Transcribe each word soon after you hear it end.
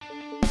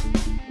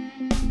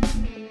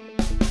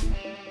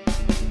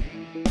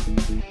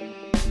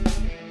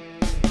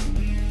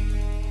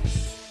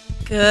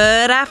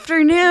Good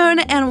afternoon,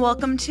 and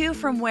welcome to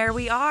From Where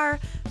We Are,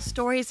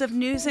 stories of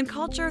news and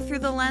culture through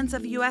the lens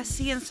of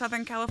USC in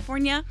Southern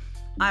California.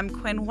 I'm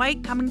Quinn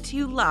White, coming to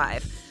you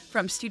live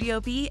from Studio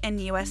B in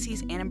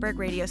USC's Annenberg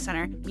Media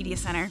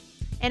Center.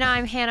 And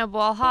I'm Hannah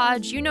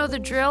Ball-Hodge. You know the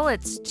drill.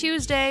 It's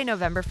Tuesday,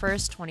 November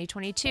 1st,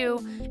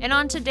 2022. And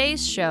on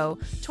today's show,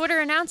 Twitter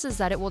announces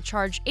that it will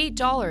charge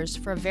 $8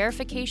 for a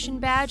verification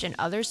badge and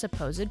other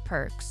supposed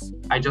perks.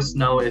 I just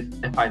know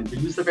if I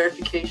lose the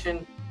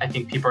verification, I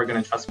think people are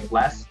going to trust me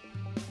less.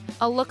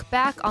 A look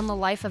back on the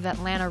life of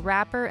Atlanta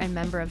rapper and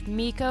member of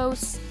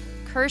Migos,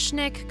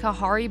 Kershnik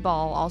Kahari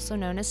Ball, also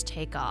known as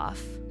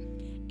Takeoff.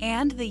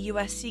 And the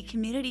USC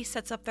community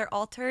sets up their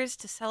altars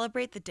to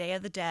celebrate the Day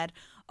of the Dead.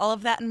 All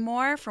of that and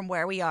more from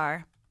Where We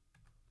Are.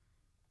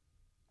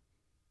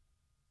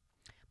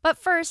 But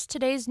first,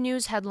 today's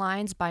news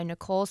headlines by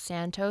Nicole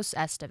Santos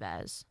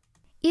Estevez.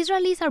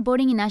 Israelis are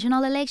voting in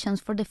national elections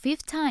for the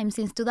fifth time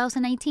since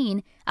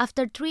 2019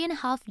 after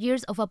 3.5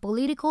 years of a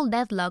political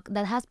deadlock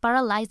that has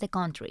paralyzed the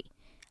country.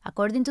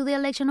 According to the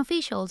election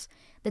officials,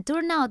 the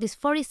turnout is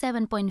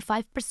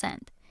 47.5%,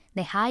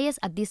 the highest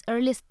at this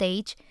early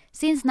stage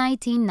since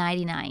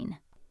 1999.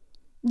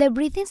 The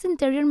Britain's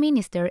Interior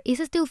Minister is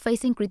still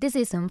facing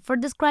criticism for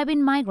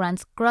describing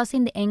migrants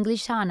crossing the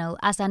English Channel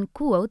as an,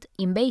 quote,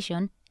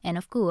 invasion, end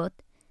of quote,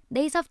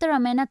 days after a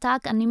men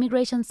attacked an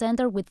immigration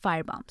center with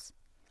firebombs.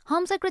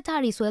 Home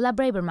Secretary Suella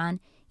Braverman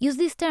used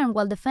this term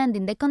while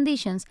defending the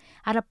conditions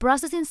at a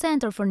processing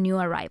center for new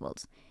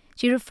arrivals.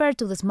 She referred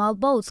to the small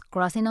boats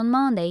crossing on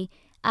Monday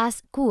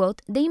as,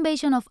 quote, the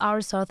invasion of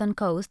our southern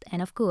coast,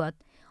 end of quote,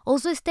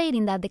 also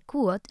stating that the,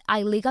 quote,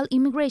 illegal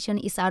immigration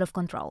is out of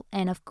control,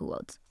 end of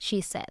quote,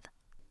 she said.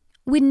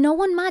 With no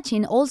one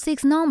matching all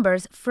six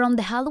numbers from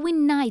the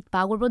Halloween night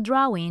Powerball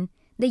drawing,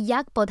 the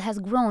jackpot has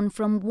grown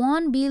from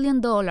 $1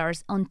 billion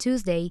on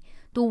Tuesday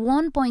to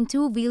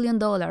 $1.2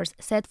 billion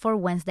set for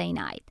Wednesday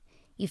night.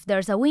 If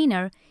there's a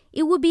winner,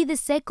 it would be the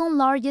second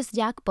largest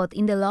jackpot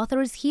in the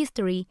lottery's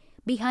history,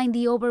 behind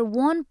the over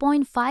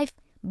 $1.5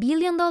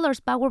 billion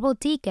Powerball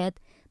ticket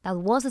that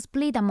was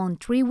split among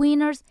three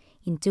winners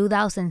in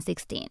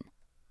 2016.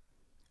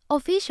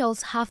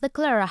 Officials have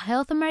declared a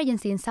health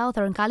emergency in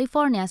Southern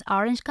California's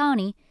Orange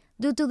County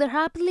due to the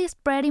rapidly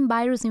spreading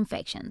virus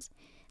infections.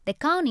 The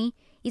county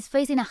is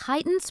facing a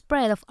heightened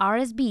spread of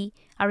RSV,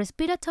 a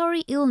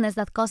respiratory illness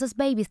that causes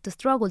babies to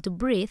struggle to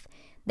breathe,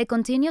 the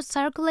continuous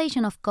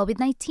circulation of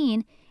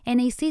COVID-19,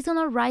 and a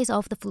seasonal rise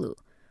of the flu.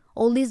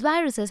 All these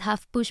viruses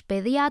have pushed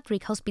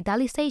pediatric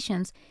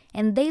hospitalizations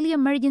and daily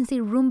emergency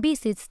room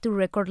visits to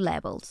record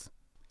levels.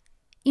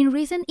 In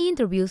recent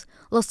interviews,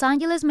 Los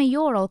Angeles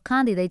mayoral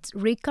candidates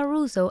Rick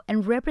Caruso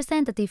and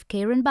Representative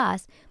Karen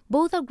Bass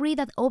both agree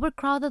that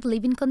overcrowded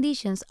living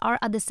conditions are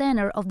at the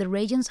center of the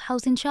region's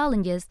housing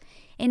challenges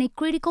and a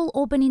critical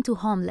opening to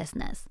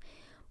homelessness.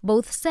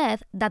 Both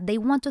said that they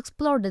want to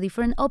explore the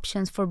different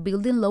options for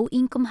building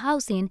low-income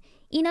housing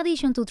in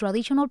addition to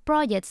traditional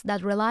projects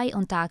that rely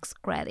on tax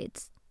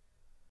credits.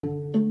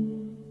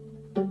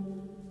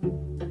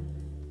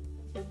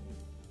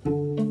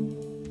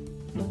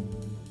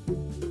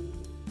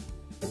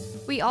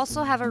 We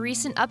also have a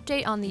recent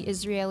update on the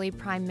Israeli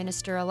Prime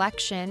Minister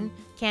election.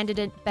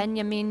 Candidate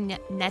Benjamin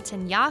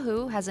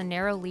Netanyahu has a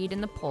narrow lead in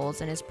the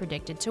polls and is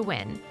predicted to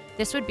win.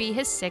 This would be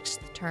his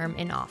sixth term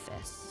in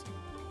office.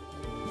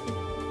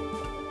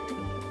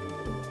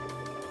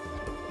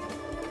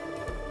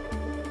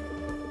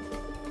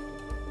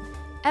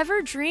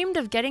 Ever dreamed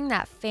of getting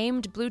that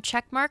famed blue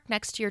checkmark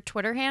next to your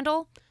Twitter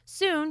handle?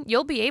 Soon,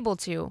 you'll be able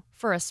to,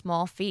 for a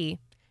small fee.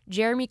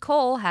 Jeremy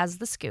Cole has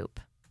the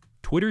scoop.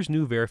 Twitter's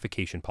new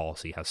verification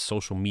policy has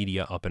social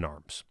media up in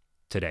arms.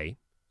 Today,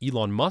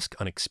 Elon Musk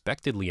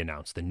unexpectedly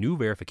announced the new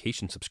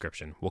verification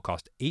subscription will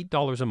cost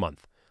 $8 a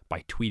month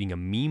by tweeting a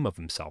meme of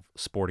himself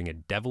sporting a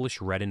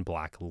devilish red and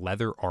black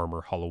leather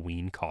armor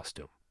Halloween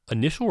costume.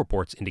 Initial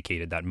reports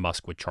indicated that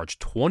Musk would charge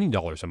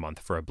 $20 a month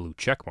for a blue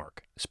checkmark,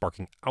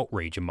 sparking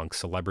outrage among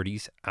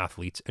celebrities,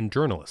 athletes, and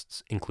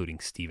journalists, including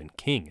Stephen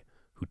King,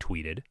 who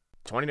tweeted,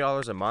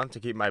 $20 a month to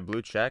keep my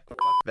blue check? Fuck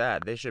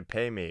that. They should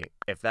pay me.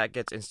 If that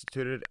gets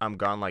instituted, I'm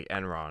gone like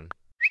Enron.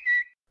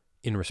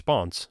 In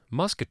response,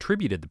 Musk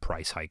attributed the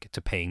price hike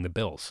to paying the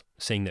bills,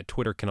 saying that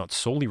Twitter cannot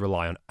solely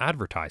rely on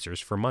advertisers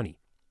for money.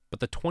 But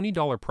the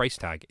 $20 price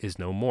tag is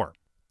no more.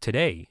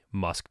 Today,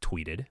 Musk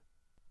tweeted,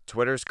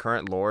 Twitter's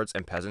current lords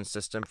and peasants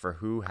system for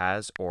who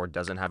has or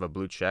doesn't have a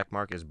blue check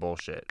mark is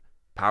bullshit.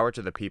 Power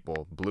to the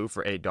people. Blue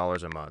for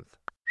 $8 a month.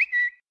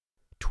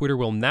 Twitter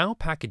will now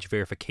package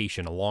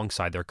verification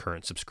alongside their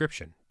current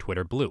subscription,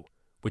 Twitter Blue,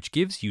 which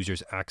gives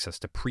users access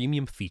to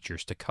premium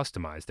features to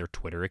customize their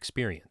Twitter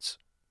experience.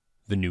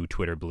 The new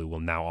Twitter Blue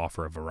will now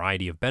offer a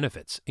variety of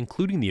benefits,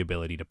 including the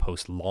ability to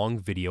post long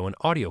video and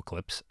audio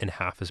clips and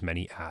half as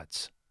many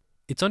ads.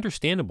 It's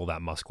understandable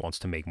that Musk wants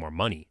to make more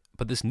money,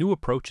 but this new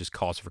approach is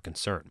cause for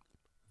concern.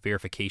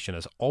 Verification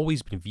has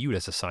always been viewed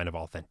as a sign of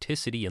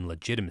authenticity and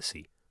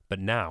legitimacy, but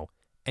now,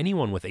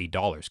 anyone with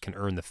 $8 can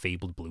earn the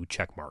fabled blue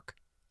checkmark.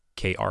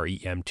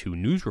 KREM2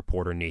 news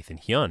reporter Nathan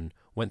Hyun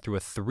went through a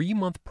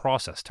 3-month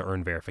process to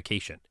earn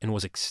verification and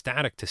was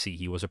ecstatic to see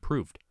he was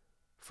approved.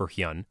 For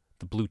Hyun,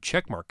 the blue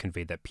checkmark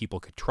conveyed that people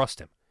could trust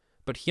him,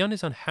 but Hyun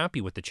is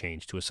unhappy with the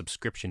change to a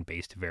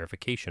subscription-based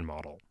verification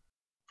model.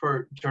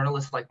 For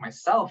journalists like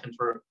myself and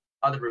for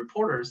other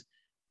reporters,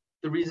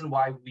 the reason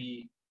why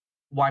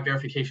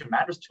verification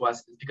matters to us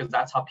is because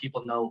that's how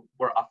people know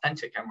we're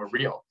authentic and we're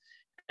real.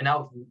 And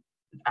now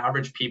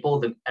average people,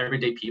 the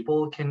everyday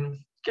people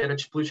can get a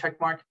blue check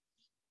mark.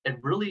 It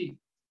really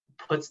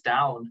puts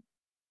down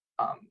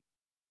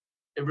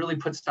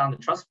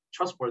the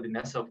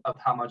trustworthiness of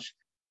how much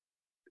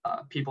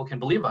people can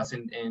believe us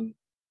in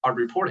our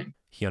reporting.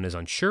 Hyun is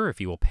unsure if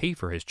he will pay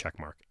for his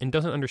checkmark and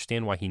doesn't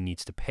understand why he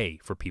needs to pay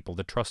for people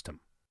to trust him.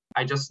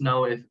 I just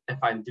know if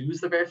I lose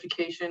the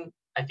verification,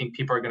 I think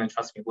people are going to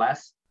trust me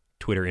less.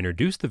 Twitter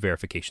introduced the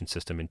verification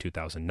system in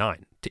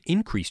 2009 to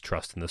increase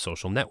trust in the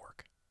social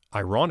network.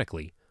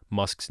 Ironically,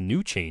 Musk's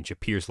new change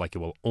appears like it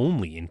will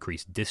only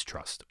increase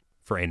distrust.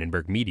 For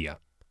Annenberg Media,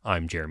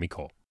 I'm Jeremy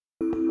Cole.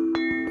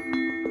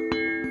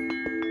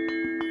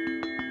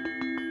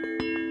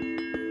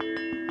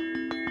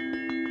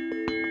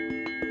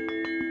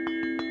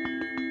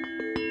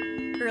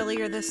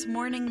 Earlier this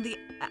morning, the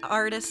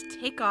artist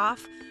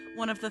Takeoff,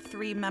 one of the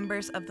 3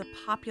 members of the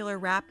popular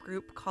rap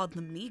group called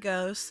the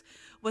Migos,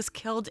 was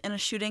killed in a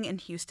shooting in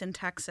Houston,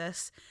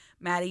 Texas.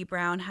 Maddie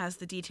Brown has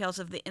the details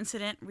of the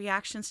incident,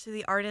 reactions to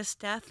the artist's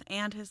death,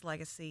 and his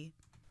legacy.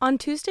 On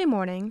Tuesday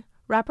morning,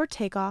 rapper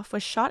Takeoff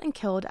was shot and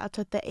killed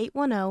outside the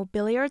 810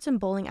 Billiards and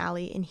Bowling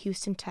Alley in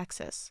Houston,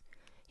 Texas.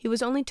 He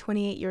was only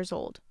 28 years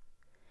old.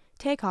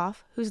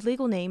 Takeoff, whose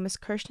legal name is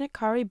Kershnik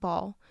Kari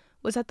Ball,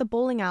 was at the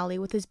bowling alley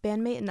with his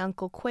bandmate and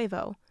uncle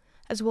Quavo,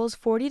 as well as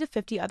 40 to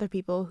 50 other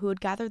people who had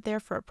gathered there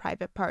for a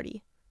private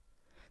party.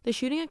 The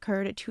shooting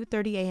occurred at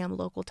 2:30 a.m.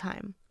 local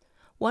time.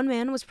 One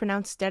man was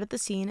pronounced dead at the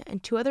scene,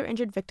 and 2 other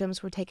injured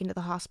victims were taken to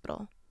the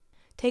hospital.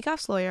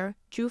 Takeoff's lawyer,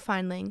 Drew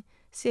Feinling,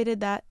 stated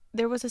that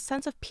there was a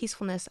sense of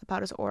peacefulness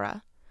about his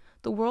aura.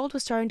 The world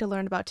was starting to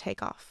learn about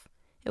Takeoff.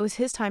 It was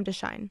his time to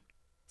shine.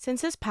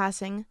 Since his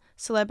passing,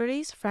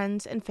 celebrities,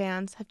 friends, and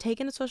fans have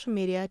taken to social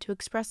media to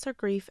express their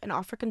grief and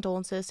offer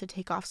condolences to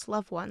Takeoff's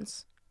loved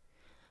ones.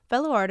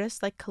 Fellow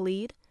artists like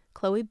Khalid,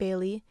 Chloe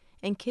Bailey,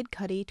 and Kid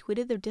Cudi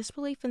tweeted their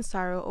disbelief and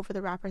sorrow over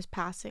the rapper's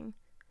passing.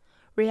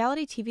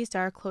 Reality TV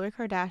star Khloe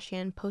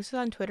Kardashian posted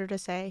on Twitter to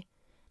say,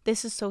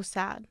 "This is so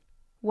sad.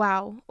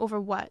 Wow,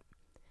 over what?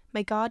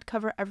 May God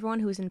cover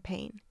everyone who is in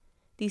pain.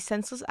 These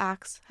senseless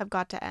acts have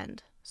got to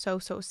end. So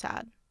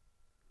sad."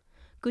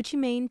 Gucci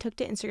Mane took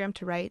to Instagram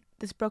to write,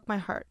 "This broke my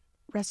heart.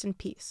 Rest in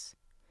peace."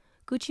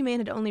 Gucci Mane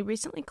had only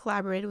recently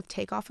collaborated with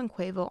Takeoff and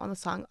Quavo on the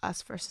song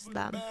Us vs.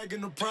 Them.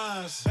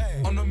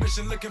 On a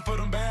mission looking for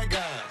them bad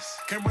guys.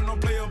 Can't run no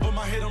player, but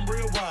my head I'm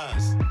real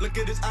wise. Look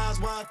at his eyes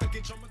wide.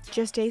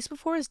 Just days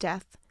before his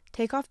death,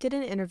 Takeoff did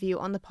an interview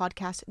on the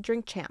podcast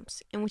Drink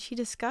Champs, in which he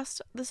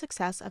discussed the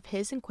success of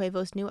his and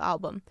Quavo's new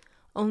album,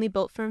 Only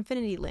Built for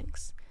Infinity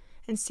Links,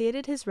 and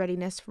stated his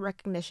readiness for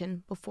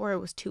recognition before it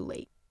was too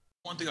late.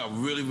 One thing I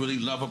really, really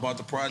love about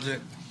the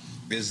project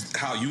is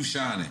how you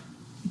shining.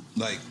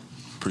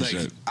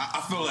 Appreciate it.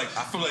 I feel like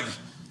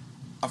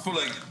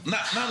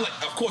not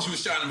like, of course you were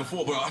shining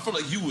before, but I feel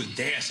like you was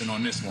dancing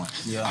on this one.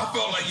 Yeah. I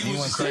felt like you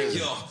was just like,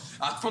 yo,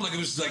 I felt like it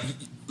was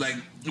like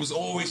it was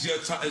always your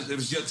time. It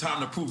was your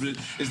time to prove it.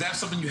 Is that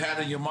something you had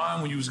in your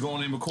mind when you was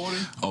going in recording?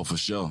 Oh, for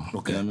sure.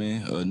 Okay. You know what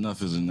I mean?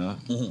 Enough is enough.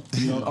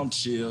 Mm-hmm. You know, I'm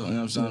chill, you know what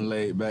I'm saying,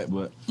 laid back,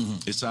 but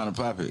it's time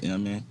to pop it, you know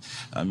what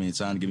I mean?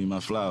 Time to give me my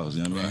flowers,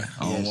 you know what I mean?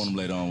 I don't want them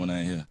later on when I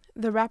ain't here.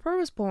 The rapper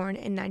was born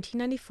in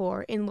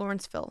 1994 in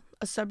Lawrenceville,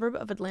 a suburb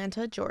of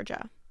Atlanta,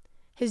 Georgia.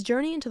 His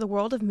journey into the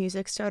world of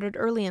music started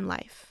early in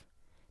life.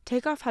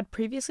 Takeoff had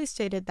previously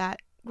stated that,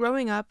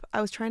 growing up,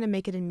 I was trying to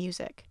make it in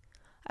music.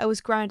 I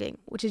was grinding,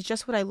 which is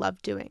just what I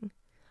loved doing.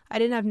 I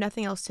didn't have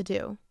nothing else to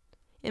do.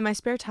 In my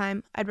spare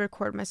time, I'd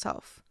record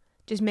myself,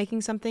 just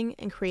making something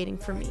and creating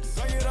for me.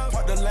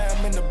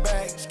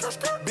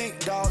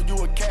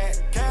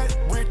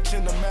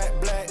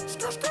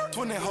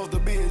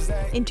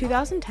 In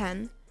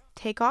 2010,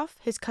 Takeoff,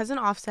 his cousin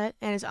Offset,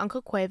 and his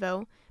uncle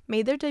Quavo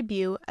made their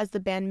debut as the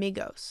band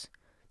Migos.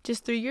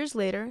 Just 3 years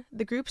later,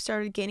 the group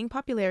started gaining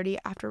popularity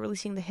after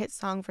releasing the hit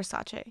song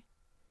Versace.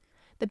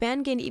 The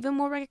band gained even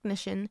more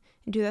recognition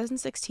in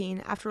 2016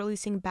 after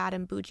releasing Bad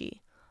and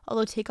Bougie,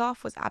 although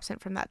Takeoff was absent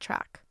from that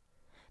track.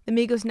 The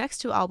Migos' next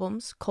 2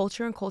 albums,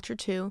 Culture and Culture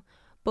 2,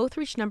 both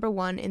reached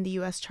 #1 in the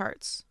US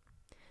charts.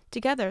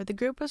 Together, the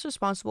group was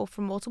responsible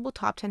for multiple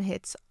top 10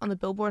 hits on the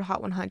Billboard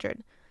Hot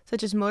 100,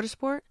 such as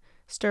Motorsport,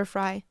 Stir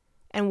Fry,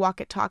 and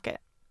Walk It Talk It.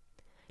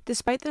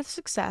 Despite their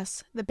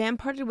success, the band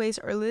parted ways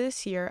earlier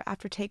this year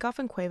after Takeoff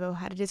and Quavo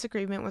had a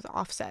disagreement with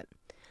Offset,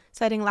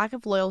 citing lack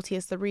of loyalty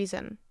as the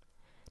reason.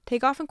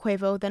 Takeoff and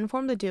Quavo then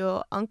formed the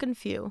duo Unk and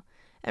Few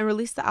and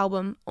released the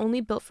album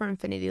Only Built for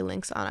Infinity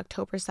Links on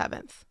October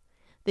 7th.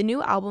 The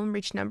new album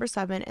reached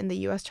 #7 in the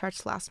US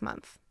charts last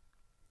month.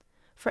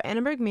 For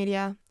Annenberg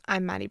Media,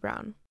 I'm Maddie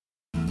Brown.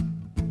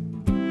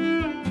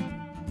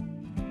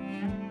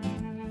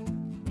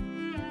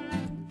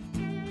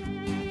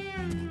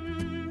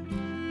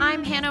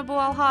 I'm Hannah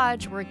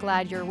Boal-Hodge. We're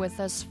glad you're with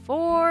us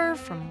for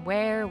From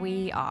Where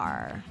We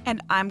Are.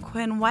 And I'm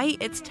Quinn White.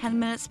 It's 10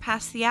 minutes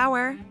past the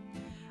hour.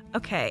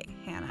 Okay,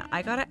 Hannah,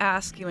 I gotta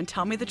ask you and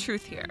tell me the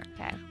truth here.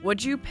 Okay.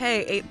 Would you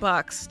pay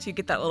 $8 to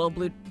get that little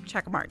blue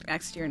check mark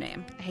next to your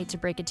name? I hate to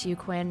break it to you,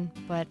 Quinn,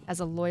 but as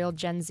a loyal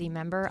Gen Z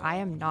member, I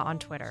am not on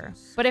Twitter.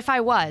 But if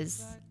I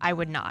was, I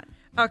would not.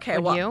 Okay,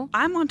 Would well, you?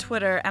 I'm on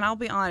Twitter, and I'll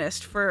be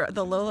honest, for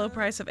the low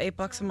price of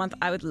 $8 a month,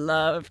 I would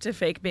love to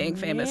fake being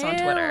famous on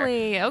Twitter.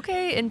 Really?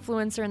 Okay,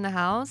 influencer in the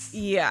house.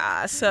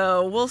 Yeah,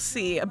 so we'll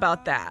see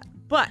about that.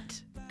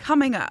 But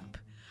coming up,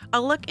 a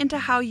look into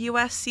how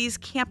USC's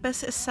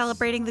campus is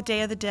celebrating the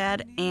Day of the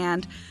Dead,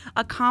 and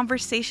a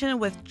conversation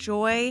with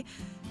Joy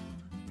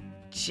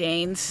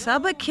Jane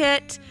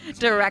Subakit,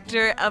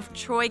 director of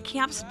Troy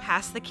Camp's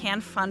Pass the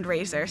Can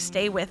fundraiser.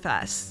 Stay with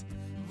us.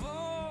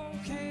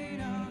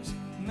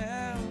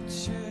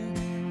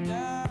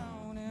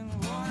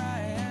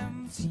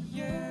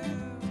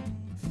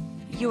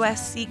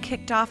 USC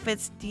kicked off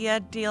its Dia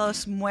de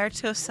los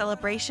Muertos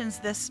celebrations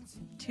this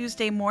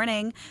Tuesday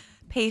morning.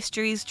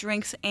 Pastries,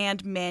 drinks,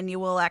 and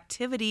manual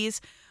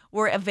activities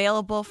were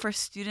available for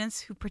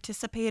students who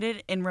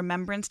participated in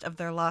remembrance of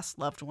their lost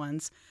loved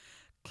ones.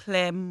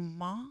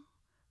 Clément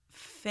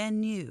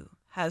Fenu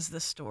has the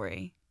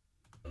story.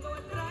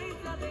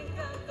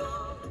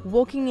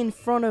 Walking in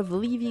front of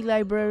Levy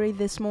Library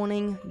this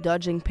morning,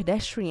 dodging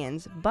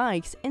pedestrians,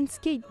 bikes, and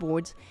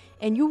skateboards,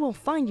 and you will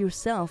find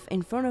yourself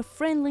in front of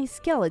friendly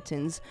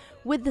skeletons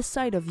with the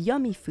sight of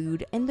yummy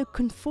food and the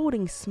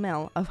comforting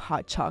smell of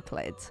hot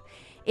chocolate.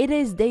 It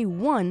is day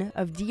one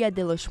of Dia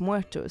de los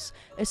Muertos,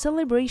 a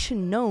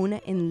celebration known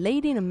in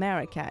Latin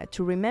America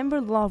to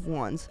remember loved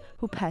ones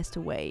who passed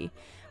away.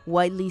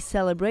 Widely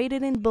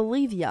celebrated in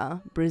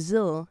Bolivia,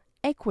 Brazil,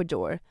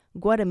 Ecuador,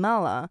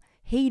 Guatemala,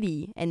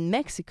 Haiti, and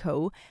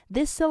Mexico,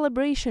 this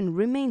celebration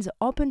remains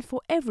open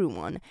for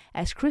everyone,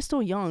 as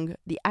Crystal Young,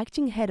 the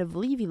acting head of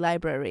Levy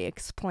Library,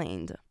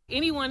 explained.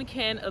 Anyone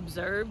can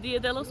observe Dia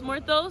de los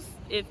Muertos.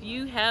 If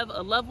you have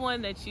a loved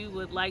one that you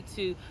would like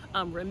to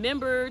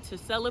remember, to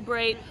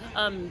celebrate,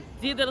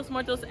 Dia de los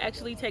Muertos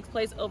actually takes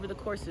place over the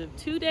course of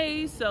 2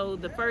 days. So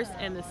the 1st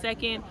and the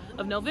 2nd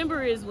of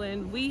November is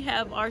when we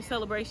have our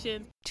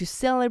celebration. To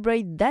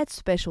celebrate that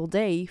special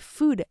day,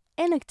 food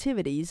and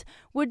activities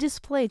were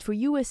displayed for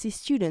USC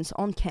students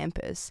on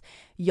campus.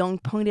 Young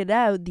pointed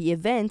out the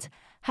event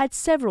had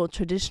several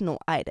traditional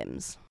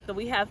items. So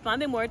we have pan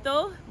de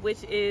muerto,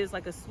 which is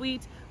like a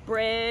sweet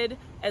bread,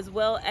 as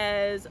well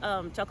as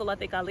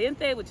chocolate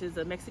caliente, which is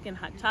a Mexican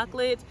hot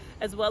chocolate,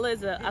 as well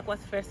as aguas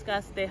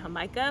frescas de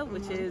Jamaica,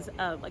 which is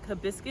like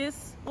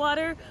hibiscus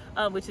water,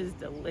 which is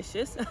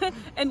delicious.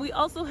 And we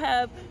also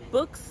have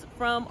books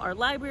from our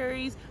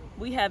libraries.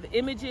 We have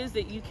images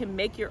that you can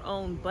make your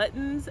own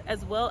buttons,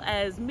 as well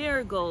as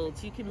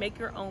marigolds. You can make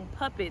your own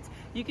puppets.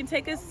 You can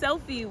take a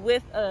selfie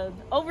with an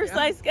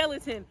oversized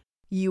skeleton.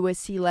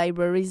 USC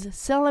libraries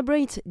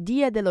celebrate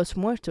Dia de los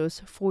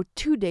Muertos for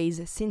 2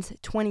 days since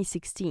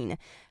 2016.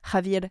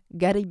 Javier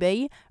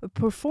Garibay, a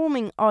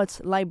performing arts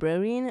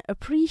librarian,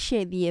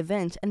 appreciates the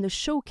event and the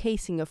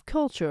showcasing of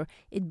culture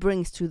it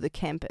brings to the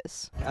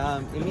campus.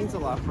 It means a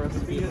lot for us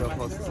to be able to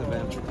host this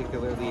event,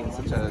 particularly in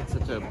such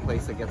a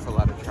place that gets a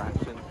lot of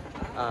traction.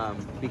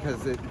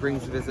 Because it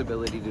brings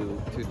visibility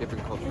to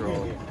different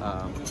cultural,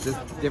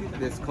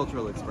 this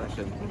cultural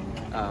expression,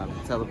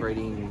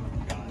 celebrating,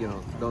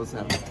 those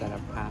that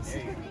have passed.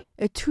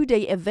 A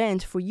 2-day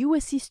event for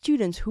USC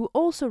students who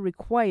also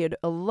required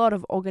a lot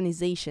of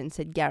organization,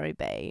 said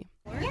Garibay.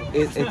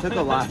 It took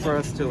a lot for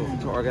us to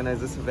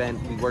organize this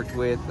event. We worked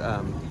with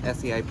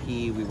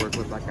SEIP, we worked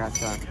with La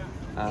Casa,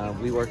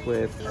 we worked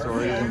with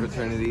sororities and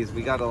fraternities.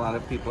 We got a lot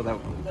of people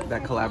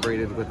that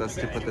collaborated with us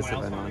to put this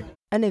event on.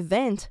 An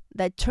event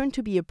that turned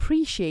to be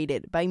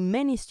appreciated by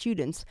many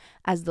students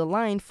as the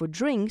line for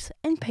drinks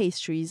and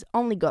pastries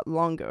only got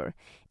longer.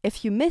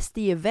 If you missed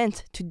the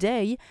event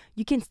today,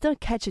 you can still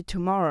catch it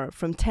tomorrow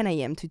from 10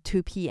 a.m. to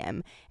 2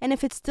 p.m. And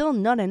if it's still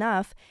not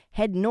enough,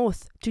 head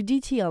north to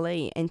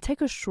DTLA and take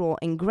a stroll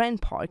in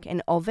Grand Park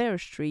and Olvera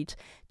Street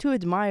to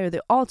admire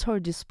the altar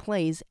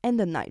displays and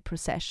the night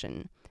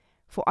procession.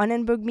 For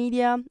Annenberg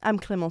Media, I'm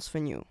Clémence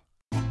Fenu.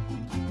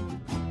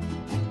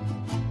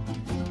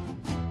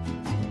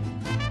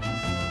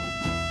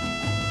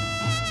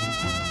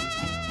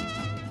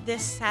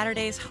 This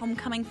Saturday's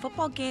homecoming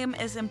football game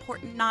is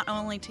important not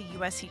only to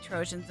USC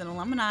Trojans and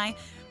alumni,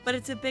 but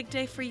it's a big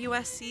day for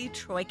USC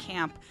Troy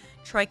Camp.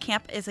 Troy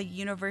Camp is a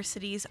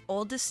university's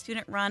oldest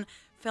student-run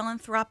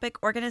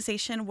philanthropic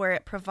organization where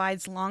it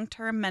provides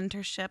long-term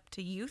mentorship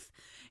to youth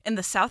in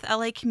the South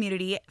LA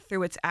community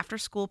through its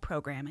after-school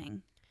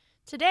programming.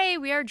 Today,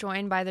 we are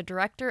joined by the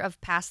director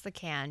of Pass the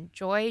Can,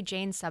 Joy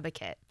Jane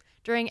Subakit.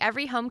 During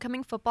every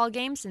homecoming football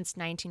game since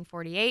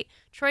 1948,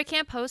 Troy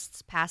Camp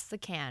hosts Pass the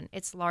Can,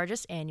 its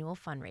largest annual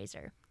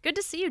fundraiser. Good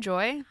to see you,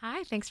 Joy.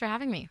 Hi, thanks for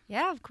having me.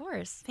 Yeah, of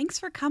course. Thanks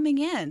for coming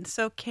in.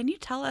 So can you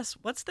tell us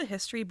what's the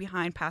history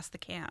behind Pass the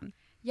Can?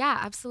 Yeah,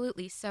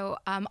 absolutely. So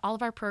all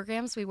of our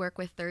programs, we work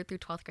with 3rd through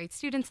 12th grade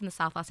students in the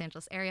South Los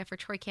Angeles area for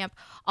Troy Camp.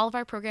 All of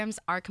our programs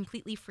are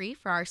completely free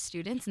for our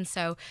students. And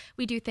so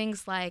we do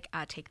things like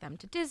take them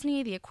to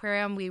Disney, the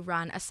aquarium. We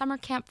run a summer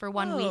camp for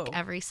 1 week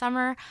every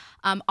summer.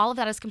 All of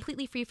that is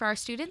completely free for our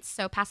students.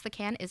 So Pass the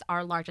Can is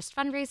our largest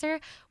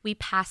fundraiser. We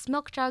pass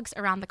milk jugs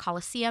around the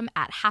Coliseum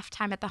at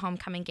halftime at the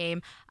homecoming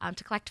game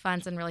to collect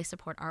funds and really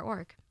support our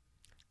org.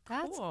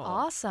 That's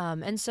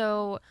awesome. And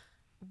so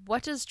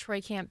what does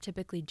Troy Camp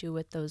typically do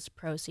with those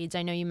proceeds?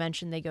 I know you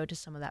mentioned they go to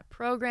some of that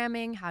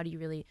programming. How do you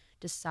really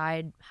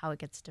decide how it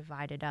gets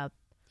divided up?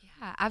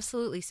 Yeah,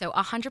 absolutely. So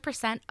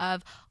 100%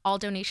 of all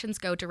donations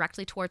go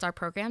directly towards our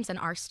programs and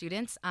our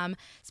students.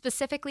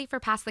 Specifically for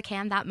Pass the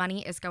Can, that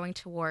money is going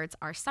towards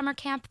our summer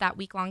camp, that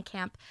week-long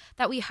camp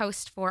that we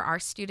host for our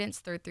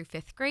students 3rd through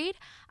 5th grade.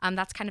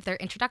 That's kind of their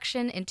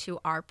introduction into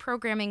our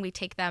programming. We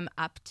take them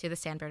up to the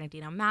San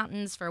Bernardino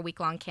Mountains for a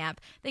week-long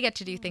camp. They get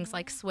to do things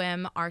like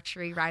swim,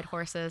 archery, ride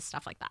horses,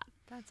 stuff like that.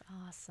 That's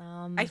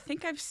awesome. I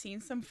think I've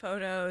seen some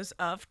photos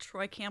of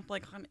Troy Camp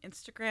like on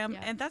Instagram,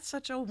 and that's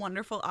such a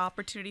wonderful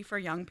opportunity for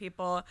young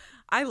people.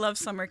 I love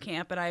summer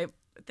camp, and I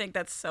think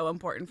that's so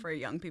important for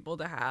young people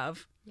to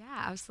have.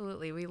 Yeah,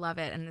 absolutely. We love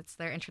it, and it's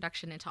their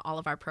introduction into all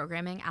of our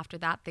programming. After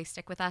that, they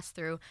stick with us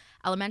through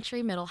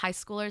elementary, middle, high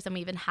schoolers, and we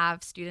even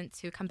have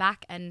students who come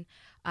back and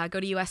go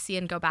to USC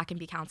and go back and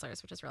be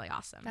counselors, which is really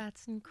awesome.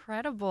 That's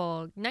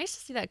incredible. Nice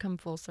to see that come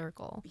full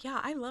circle. Yeah,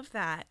 I love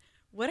that.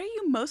 What are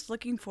you most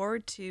looking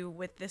forward to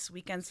with this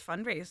weekend's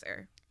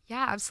fundraiser?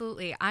 Yeah,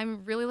 absolutely.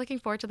 I'm really looking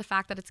forward to the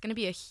fact that it's going to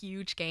be a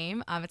huge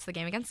game. It's the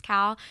game against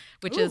Cal,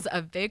 which is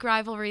a big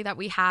rivalry that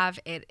we have.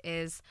 It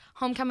is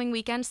homecoming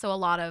weekend, so a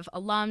lot of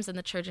alums in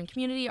the Trojan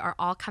community are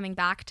all coming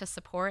back to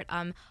support.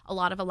 A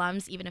lot of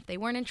alums, even if they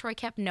weren't in Troy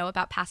Camp, know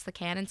about Pass the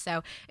Can, and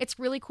so it's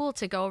really cool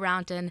to go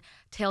around and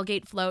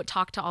tailgate, float,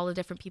 talk to all the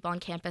different people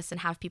on campus,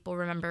 and have people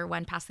remember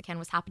when Pass the Can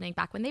was happening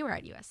back when they were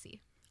at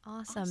USC.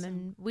 Awesome.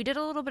 And we did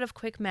a little bit of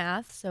quick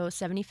math. So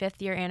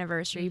 75th year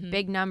anniversary,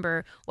 big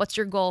number. What's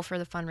your goal for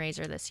the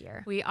fundraiser this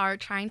year? We are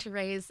trying to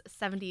raise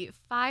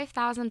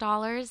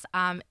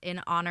 $75,000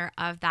 in honor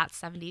of that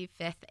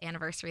 75th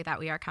anniversary that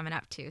we are coming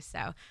up to.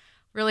 So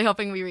really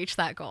hoping we reach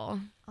that goal.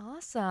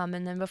 Awesome.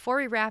 And then before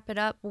we wrap it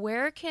up,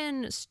 where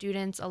can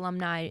students,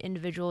 alumni,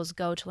 individuals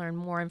go to learn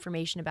more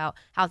information about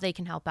how they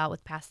can help out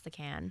with Pass the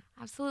Can?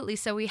 Absolutely.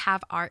 So we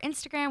have our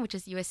Instagram, which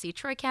is USC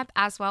Troy Camp,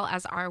 as well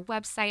as our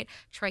website,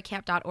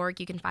 troycamp.org.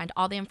 You can find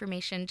all the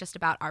information just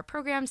about our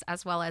programs,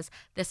 as well as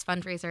this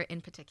fundraiser in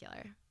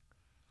particular.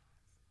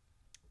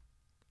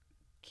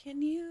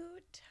 Can you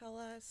tell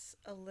us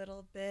a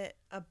little bit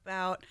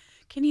about,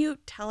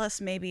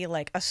 maybe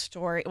like a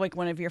story, like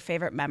one of your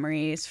favorite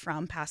memories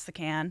from Pass the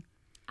Can?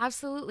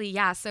 Absolutely,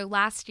 yeah. So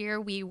last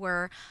year we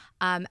were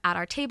at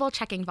our table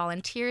checking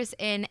volunteers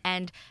in,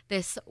 and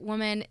this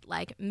woman,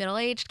 like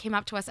middle-aged, came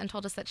up to us and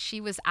told us that she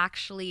was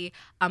actually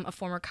a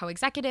former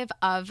co-executive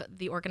of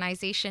the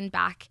organization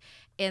back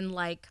in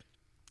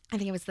I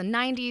think it was the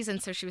 90s,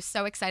 and so she was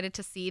so excited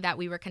to see that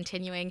we were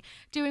continuing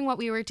doing what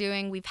we were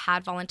doing. We've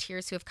had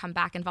volunteers who have come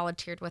back and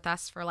volunteered with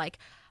us for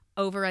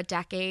over a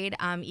decade.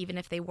 Even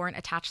if they weren't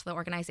attached to the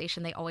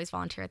organization, they always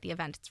volunteer at the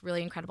event. It's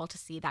really incredible to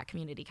see that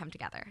community come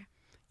together.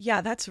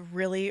 Yeah, that's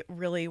really,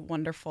 really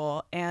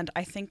wonderful. And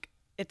I think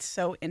it's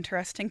so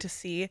interesting to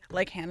see,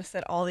 like Hannah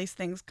said, all these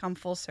things come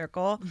full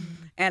circle.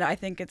 Mm-hmm. And I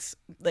think it's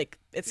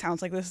it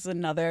sounds like this is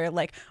another,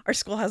 our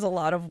school has a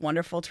lot of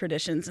wonderful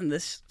traditions, and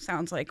this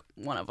sounds like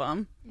one of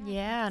them.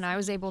 Yeah, and I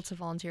was able to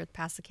volunteer with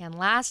Pass the Can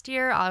last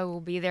year. I will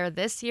be there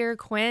this year.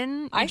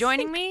 Quinn, you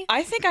joining me?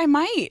 I think I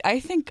might. I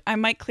think I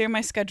might clear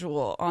my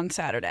schedule on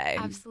Saturday.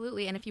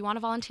 Absolutely. And if you want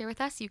to volunteer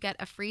with us, you get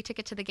a free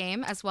ticket to the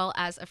game as well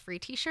as a free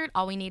t-shirt.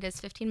 All we need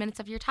is 15 minutes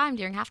of your time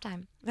during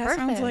halftime. That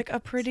sounds like a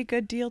pretty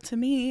good deal to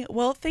me.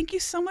 Well, thank you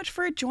so much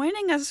for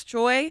joining us,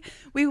 Joy.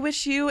 We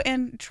wish you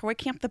and Troy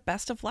Camp the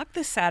best of luck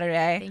this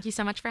Saturday. Thank you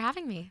so much for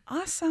having me.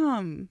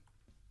 Awesome.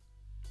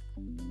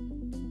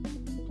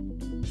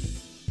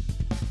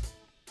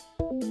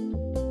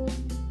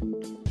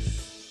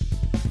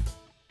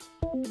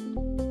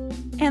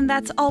 And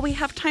that's all we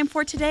have time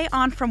for today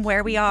on From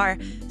Where We Are.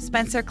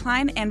 Spencer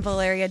Klein and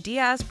Valeria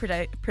Diaz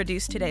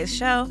produced today's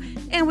show,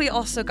 and we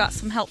also got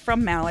some help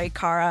from Mallory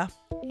Cara.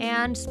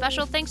 And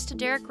special thanks to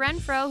Derek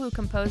Renfro, who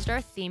composed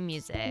our theme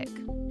music.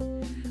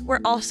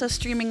 We're also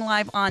streaming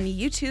live on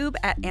YouTube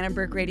at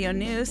Annenberg Radio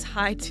News.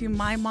 Hi to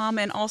my mom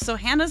and also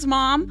Hannah's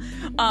mom.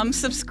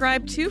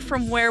 Subscribe to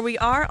From Where We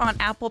Are on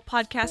Apple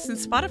Podcasts and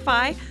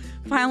Spotify.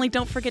 Finally,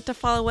 don't forget to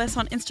follow us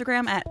on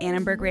Instagram at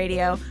Annenberg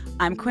Radio.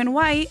 I'm Quinn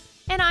White.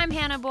 And I'm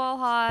Hannah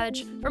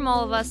Boyle-Hodge. From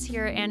all of us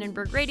here at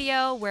Annenberg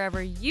Radio,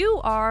 wherever you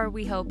are,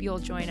 we hope you'll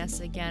join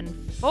us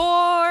again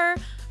for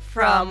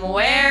From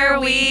Where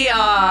We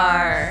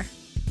Are.